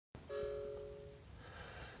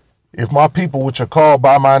If my people which are called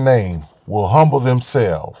by my name will humble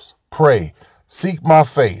themselves, pray, seek my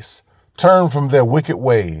face, turn from their wicked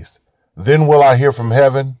ways, then will I hear from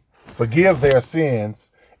heaven, forgive their sins,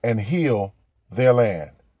 and heal their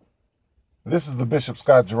land. This is the Bishop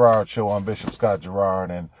Scott Gerard Show. I'm Bishop Scott Gerard,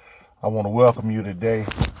 and I want to welcome you today.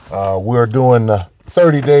 We're doing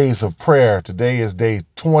 30 days of prayer. Today is day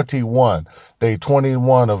 21, day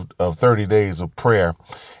 21 of 30 days of prayer.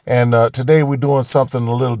 And today we're doing something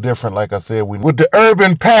a little different, like I said, with the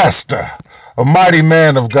urban pastor, a mighty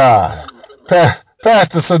man of God.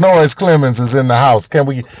 Pastor Sonoris Clemens is in the house. Can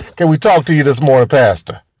we talk to you this morning,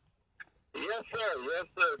 Pastor? Yes, sir. Yes,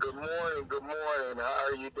 sir. Good morning. Good morning. How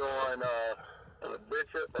are you doing,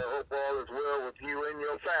 Bishop? I hope all is well with you and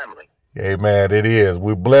your family. Amen. It is.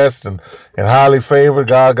 We're blessed and highly favored.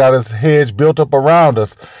 God got his hedge built up around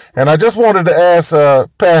us. And I just wanted to ask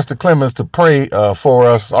Pastor Clemens to pray for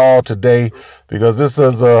us all today, because this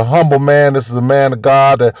is a humble man. This is a man of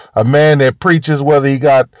God, a man that preaches, whether he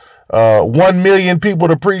got 1 million people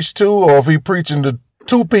to preach to, or if he preaching to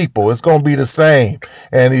two people, it's going to be the same.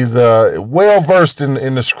 And he's well versed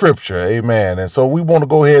in the scripture. Amen. And so we want to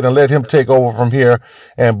go ahead and let him take over from here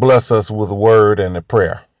and bless us with a word and a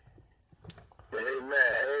prayer. Amen.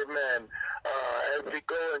 Amen. As we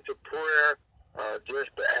go into prayer, just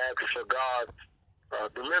to ask for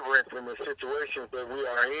God's deliverance in the situations that we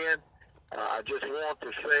are in, I just want to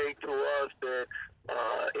say to us that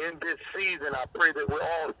in this season, I pray that we're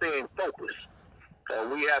all staying focused.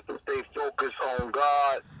 We have to stay focused on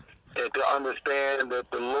God and to understand that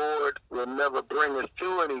the Lord will never bring us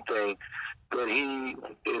to anything that he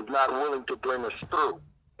is not willing to bring us through.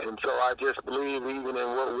 And so I just believe even in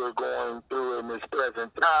what we're going through in this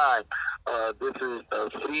present time, this is a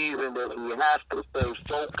season that we have to stay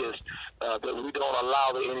focused, that we don't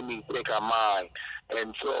allow the enemy to take our mind.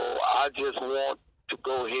 And so I just want to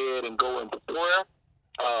go ahead and go into prayer,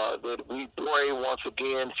 that we pray once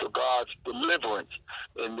again for God's deliverance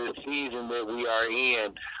in this season that we are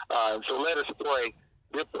in. And so let us pray.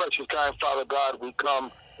 Dear precious kind Father God, we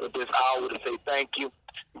come at this hour to say thank you.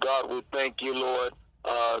 God, we thank you, Lord,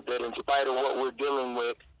 that in spite of what we're dealing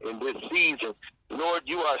with in this season, Lord,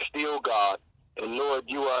 you are still God. And Lord,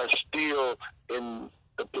 you are still in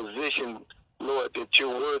the position, Lord, that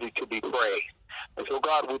you're worthy to be praised. And so,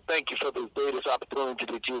 God, we thank you for this day, this opportunity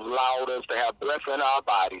that you've allowed us to have breath in our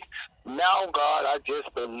bodies. Now, God, I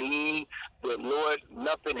just believe that, Lord,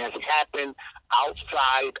 nothing has happened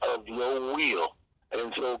outside of your will.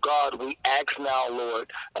 And so, God, we ask now,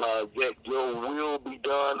 Lord, that your will be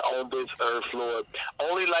done on this earth, Lord,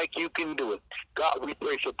 only like you can do it. God, we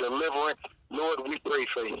pray for deliverance. Lord, we pray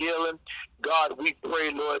for healing. God, we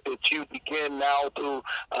pray, Lord, that you begin now to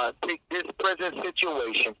take this present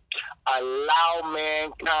situation, allow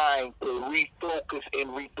mankind to refocus and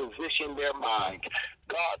reposition their minds.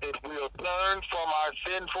 God, that we'll turn from our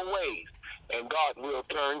sinful ways, and God will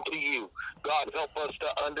turn to you. God, help us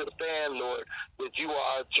to understand, Lord, that you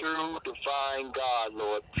are a true, divine God,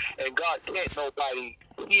 Lord. And God, can't nobody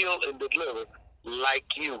heal and deliver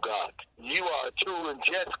like you, God. You are a true and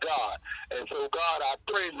just God. And so, God, I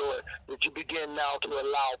pray, Lord, that you begin now to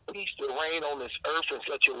allow peace to reign on this earth in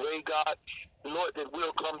such a way, God, Lord, that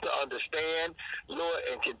we'll come to understand, Lord,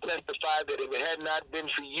 and can testify that if it had not been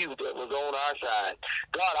for you that was on our side.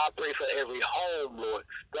 God, I pray for every home, Lord.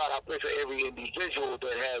 God, I pray for every individual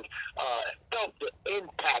that has felt the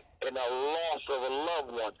impact and the loss of a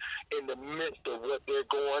loved one in the midst of what they're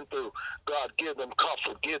going through. God, give them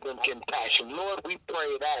comfort, give them compassion. Lord, we pray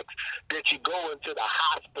and ask that you go into the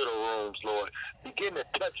hospital rooms, Lord. Begin to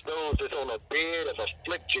touch those that's on a bed of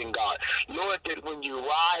affliction, God. Lord, that when you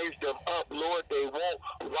rise them up, Lord, they won't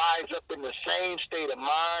rise up in the same state of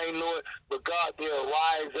mind, Lord, but God, they'll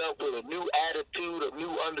rise up with a new attitude, a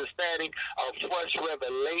new understanding, a fresh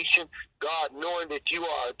revelation, God, knowing that you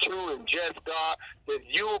are a true and just God, that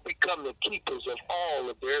you will become the keepers of all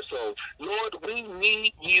of their souls. Lord, we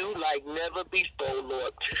need you like never before,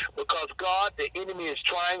 Lord, because God, the enemy is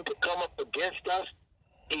trying to come up against us.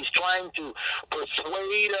 He's trying to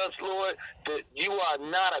persuade us, Lord, that you are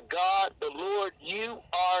not a God, but Lord, you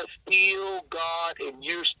are still God and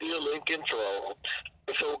you're still in control.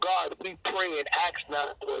 So, God, we pray and ask now,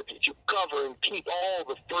 Lord, that you cover and keep all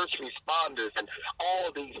the first responders and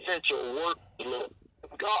all the essential workers, Lord.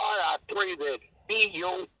 God, I pray that we,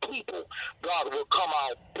 your people, God, will come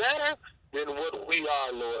out better than what we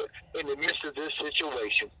are, Lord, in the midst of this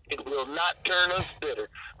situation. It will not turn us bitter,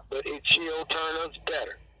 but it shall turn us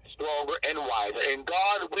better, stronger, and wiser. And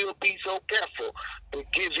God will be so careful to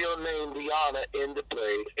give your name the honor and the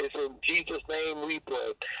praise. It's in Jesus' name we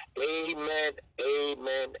pray. Amen,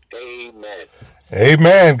 amen, Amen.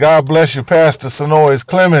 Amen. God bless you, Pastor Sonois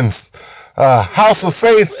Clemens. House of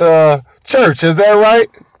Faith Church, is that right?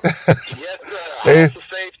 Yes, sir. Hey, House of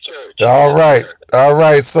Faith Church. all Yes, right. sir. All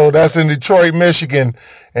right. So that's in Detroit, Michigan.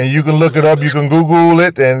 And you can look it Yes, up. You sir. can Google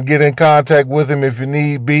it and get in contact with him if you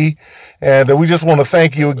need be. And we just want to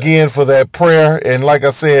thank you again for that prayer. And like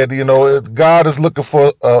I said, God is looking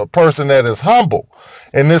for a person that is humble.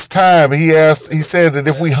 In this time, he said that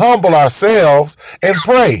if we humble ourselves and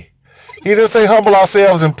pray, he didn't say humble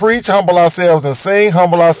ourselves and preach, humble ourselves and sing,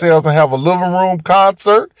 humble ourselves and have a living room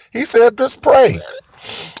concert. He said just pray.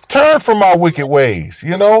 Turn from our wicked ways.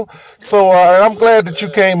 So I'm glad that you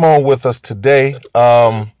came on with us today.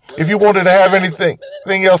 If you wanted to have anything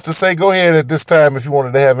else to say, go ahead at this time if you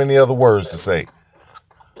wanted to have any other words to say.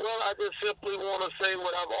 Well, I just simply want to say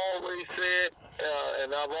what I've always said,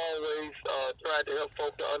 and I've always tried to help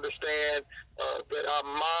folk to understand that our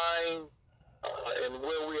mind and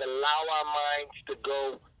where we allow our minds to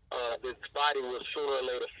go, this body will sooner or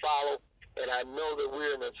later follow. And I know that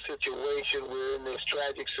we're in a situation, we're in this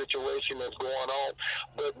tragic situation that's going on,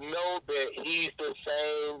 but know that He's the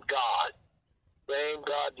same God. Same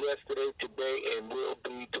God yesterday, today, and will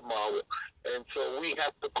be tomorrow. And so we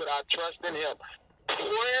have to put our trust in Him.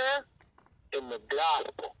 Prayer in the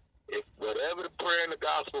gospel. If whatever the prayer in the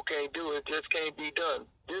gospel can't do, it just can't be done.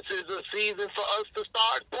 This is a season for us to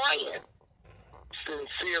start praying.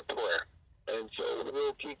 Sincere prayer. And so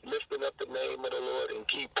we'll keep lifting up the name of the Lord and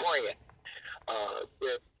keep praying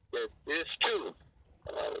that this too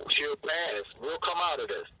shall pass. We'll come out of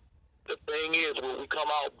this. The thing is, will we come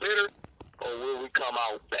out bitter or will we come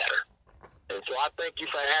out better? And so I thank you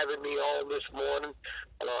for having me on this morning.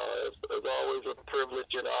 It's always a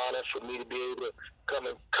privilege and honor for me to be able to come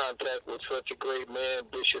in contact with such a great man.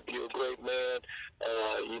 Bishop, you're a great man.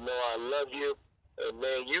 I love you. And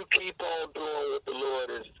man, you keep on doing what the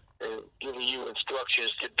Lord is giving you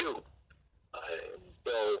instructions to do.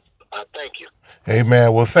 So I thank you.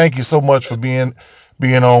 Amen. Well, thank you so much for being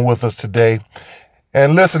on with us today.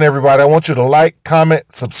 And listen, everybody, I want you to like, comment,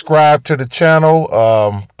 subscribe to the channel,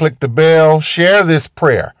 click the bell, share this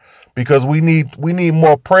prayer because we need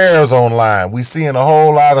more prayers online. We seeing a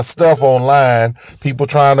whole lot of stuff online, people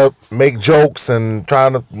trying to make jokes and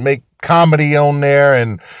trying to make comedy on there,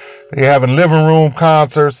 and they having living room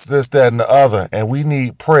concerts, this, that, and the other. And we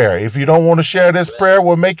need prayer. If you don't want to share this prayer,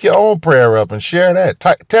 well, make your own prayer up and share that.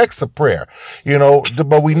 Text a prayer,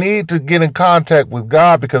 but we need to get in contact with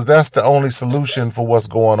God because that's the only solution for what's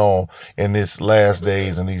going on in these last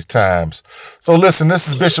days and these times. So listen, this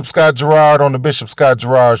is Bishop Scott Gerard on the Bishop Scott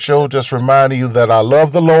Gerard Show. Just reminding you that I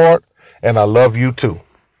love the Lord and I love you too.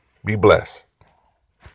 Be blessed.